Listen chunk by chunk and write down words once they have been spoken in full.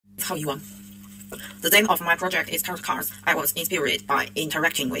haoyi. The name of my project is tarot cards. I was inspired by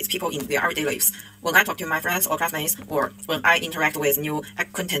interacting with people in their everyday lives. When I talk to my friends or classmates, or when I interact with new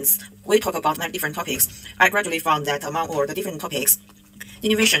acquaintances, we talk about many different topics. I gradually found that among all the different topics,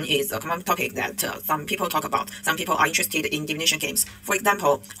 divination is a common topic that some people talk about. Some people are interested in divination games. For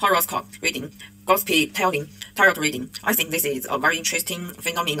example, horoscope reading, gossip telling, tarot reading. I think this is a very interesting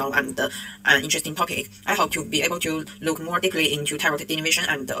phenomenon and an interesting topic. I hope to be able to look more deeply into tarot divination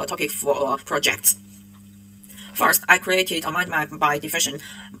and a topic for a project. First, I created a mind map by division,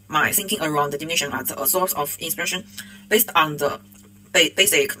 my thinking around the divination as a source of inspiration. Based on the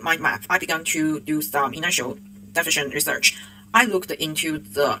basic mind map, I began to do some initial division research. I looked into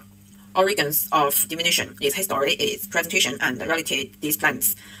the origins of divination, its history, its presentation, and related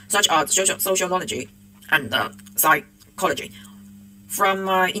disciplines, such as sociology and psychology. From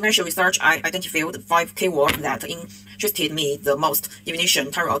my initial research, I identified 5 keywords that interested me the most: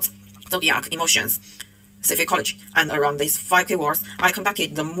 divination, tarot, zodiac, emotions, psychology. And around these 5 keywords, I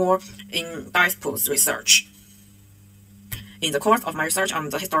conducted the more in-depth research. In the course of my research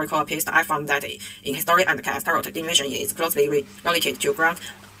on the historical piece, I found that in history and cast, tarot divination is closely related to Greek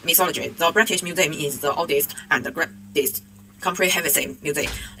mythology. The British Museum is the oldest and the greatest comprehensive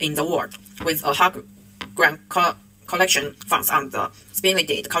museum in the world, with a hard grand collection found on the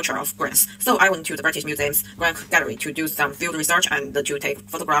splendid culture of Greece. So I went to the British Museum's Grand Gallery to do some field research and to take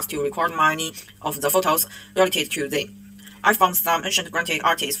photographs to record many of the photos related to them. I found some ancient Greek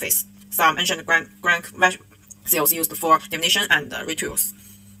artifacts, some ancient Greek seals used for divination and rituals.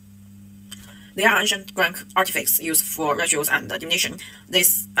 There are ancient Greek artifacts used for rituals and divination.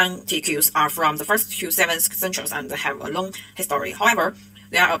 These antiques are from the 1st to 7th centuries and have a long history. However,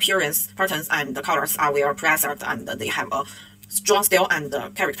 their appearance, patterns, and colors are well preserved, and they have a strong style and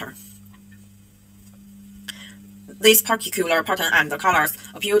character. This particular pattern and colors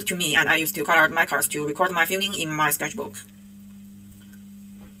appealed to me, and I used to color my cards to record my feeling in my sketchbook.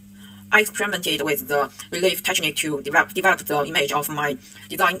 I experimented with the relief technique to develop the image of my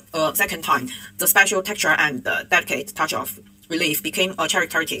design a second time. The special texture and the delicate touch of relief became a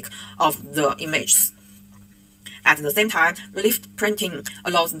characteristic of the images. At the same time, relief printing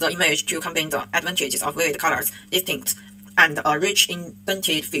allows the image to combine the advantages of vivid colors, distinct, and a rich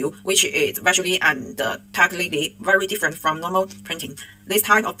indented feel, which is visually and technically very different from normal printing. This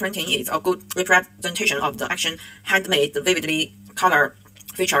type of printing is a good representation of the action handmade, vividly colored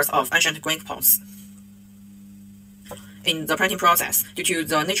features of ancient Greek pots. In the printing process, due to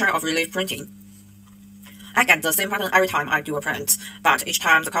the nature of relief printing, I get the same pattern every time I do a print, but each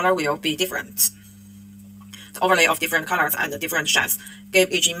time the color will be different. The overlay of different colors and different shades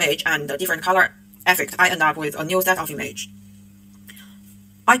give each image and a different color effect. I end up with a new set of image.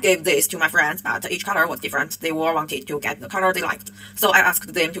 I gave this to my friends, but each color was different. They all wanted to get the color they liked. So I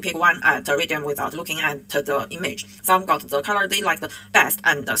asked them to pick one at random without looking at the image. Some got the color they liked best,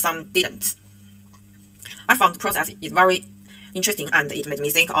 and some didn't. I found the process is very interesting, and it made me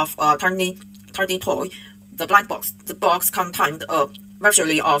think of a tiny toy, the blind box. The box contained a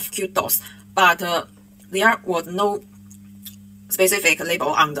variety of cute dolls, but there was no specific label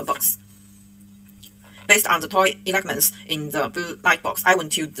on the box. Based on the toy elements in the blind box, I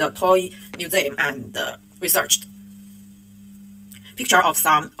went to the toy museum and researched pictures of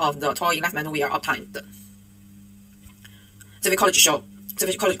some of the toy elements we are obtained. Psychological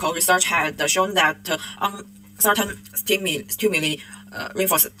research had shown that certain stimuli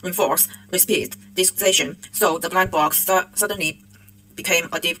reinforce repeat disposition, so the blind box suddenly became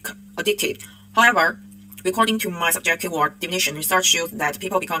addictive. However, according to my subject keyword, divination research shows that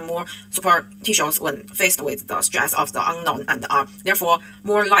people become more superstitious when faced with the stress of the unknown and are therefore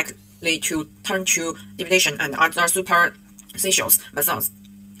more likely to turn to divination and other superstitious methods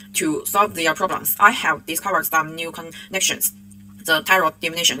to solve their problems. I have discovered some new connections. The tarot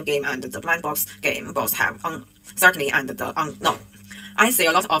divination game and the blind box game both have uncertainty and the unknown. I see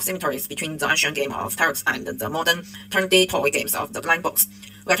a lot of similarities between the ancient game of tarot and the modern turn-day toy games of the blind box.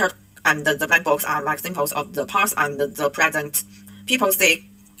 And the blind box are like symbols of the past and the present. People say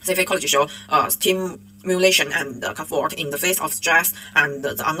psychological stimulation and comfort in the face of stress and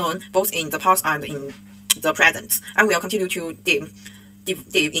the unknown, both in the past and in the present. I will continue to dive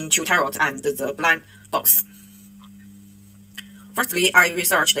into tarot and the blind box. Firstly, I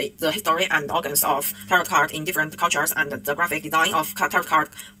researched the history and origins of tarot cards in different cultures and the graphic design of tarot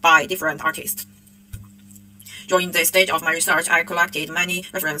cards by different artists. During this stage of my research, I collected many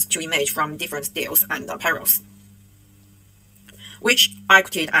references to images from different styles and apparels, which I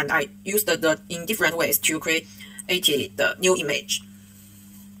quoted and I used in different ways to create the new image.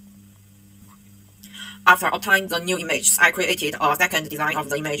 After obtaining the new images, I created a second design of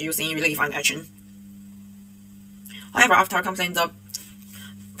the image using relief and action. However, after completing the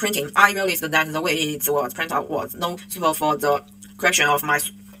printing, I realized that the way it was printed out was not suitable for the correction of my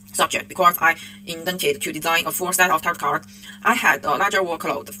subject. Because I intended to design a full set of tarot cards, I had a larger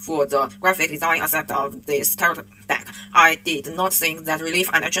workload for the graphic design aspect of this tarot deck. I did not think that relief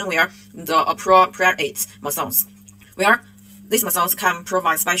and action were the appropriate methods. Where these methods can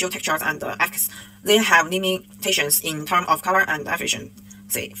provide special textures and effects, they have limitations in terms of color and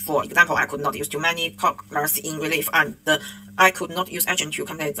efficiency. For example, I could not use too many colors in relief, and I could not use action to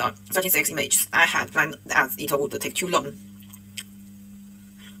complete the 36 images I had planned, as it would take too long.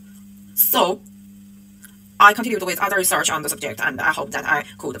 So, I continued with other research on the subject, and I hope that I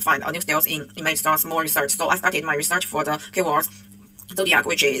could find new skills in image stars more research. So I started my research for the keywords zodiac,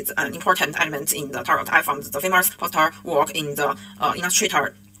 which is an important element in the tarot. I found the famous poster work in the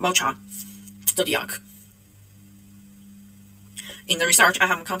illustrator Mocha zodiac. In the research I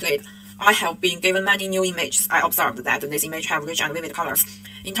have completed, I have been given many new images. I observed that these images have rich and vivid colors.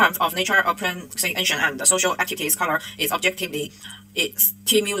 In terms of nature, appreciation, and social activities, color is objectively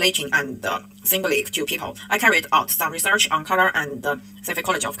stimulating and symbolic to people. I carried out some research on color and the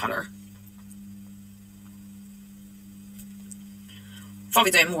psychology of color.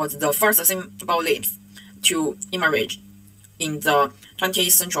 Fauvism was the first symbolism to emerge in the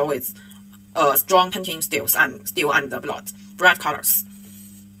 20th century with strong painting styles and steel and blood, bright colors.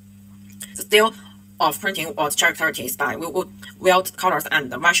 The style of printing was characterized by wild colors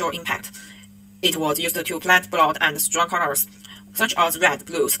and visual impact. It was used to plant blood and strong colors, such as red,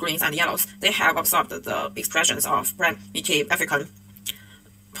 blues, greens, and yellows. They have absorbed the expressions of primitive African,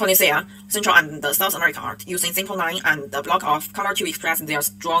 Polynesia, Central and South America art, using simple line and the block of color to express their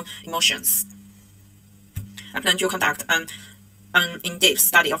strong emotions. I plan to conduct an in-depth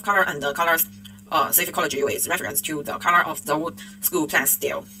study of color and the color's psychology with reference to the color of the wood school plant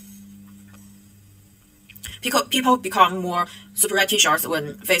style. People become more superstitious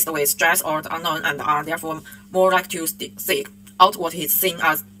when faced with stress or the unknown, and are therefore more likely to seek out what is seen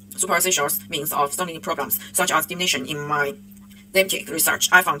as superstitious means of solving problems, such as divination. In my thematic research,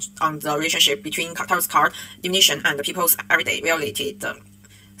 I found on the relationship between tarot card divination and people's everyday related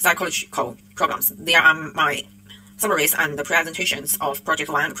psychological problems. There are my summaries and presentations of Project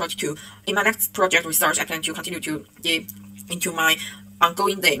 1 and Project 2. In my next project research, I plan to continue to dig into my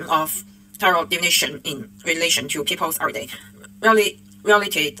ongoing theme of tarot divination in relation to people's everyday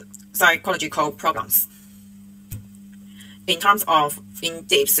related psychological problems. In terms of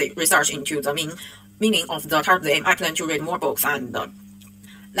in-depth research into the meaning of the tarot theme, I plan to read more books and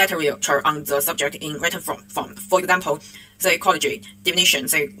literature on the subject in written form. For example, psychology, divination,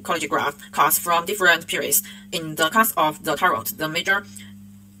 psychology graph cards from different periods. In the case of the tarot, the major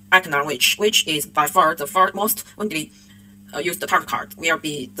arcana, which is by far the most widely used tarot card, will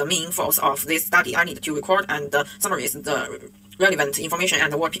be the main focus of this study. I need to record and summarize the relevant information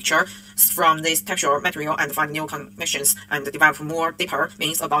and word pictures from this textual material and find new connections and develop more deeper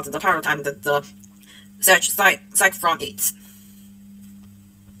meanings about the tarot and the psyche from it.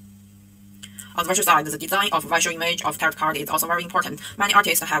 On the visual side, the design of visual image of tarot card is also very important. Many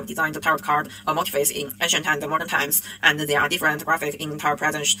artists have designed the tarot card motifs in ancient and modern times, and there are different graphic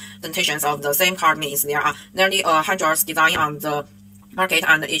interpretations of the same card. Means there are nearly 100 designs on the market,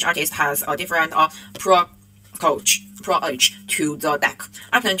 and each artist has a different approach to the deck.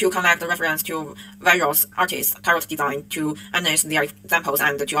 I plan to collect reference to various artists' tarot design to analyze their examples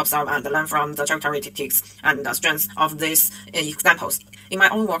and to observe and learn from the characteristics and the strengths of these examples. In my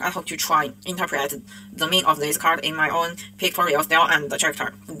own work, I hope to try interpret the meaning of this card in my own pictorial style and the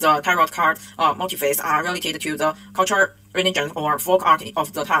character. The tarot card motifs are related to the culture, religion, or folk art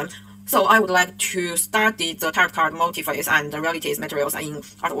of the time. So I would like to study the tarot card motifs and the related materials in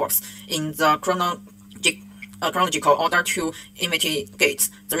artworks in the chronological order to investigate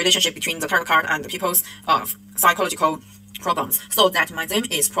the relationship between the tarot card and people's psychological problems, so that my theme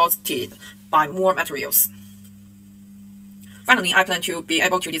is protected by more materials. Finally, I plan to be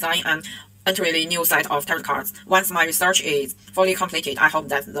able to design an entirely new set of tarot cards. Once my research is fully completed, I hope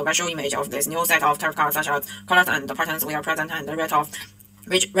that the visual image of this new set of tarot cards, such as colors and patterns, will present and range of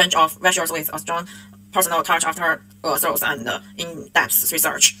visuals with a strong personal touch after thorough and in-depth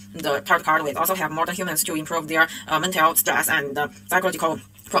research. The tarot card will also help modern humans to improve their mental stress and psychological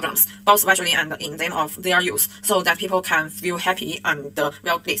problems, both visually and in them of their use, so that people can feel happy and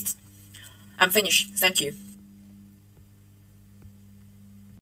well pleased. I'm finished. Thank you.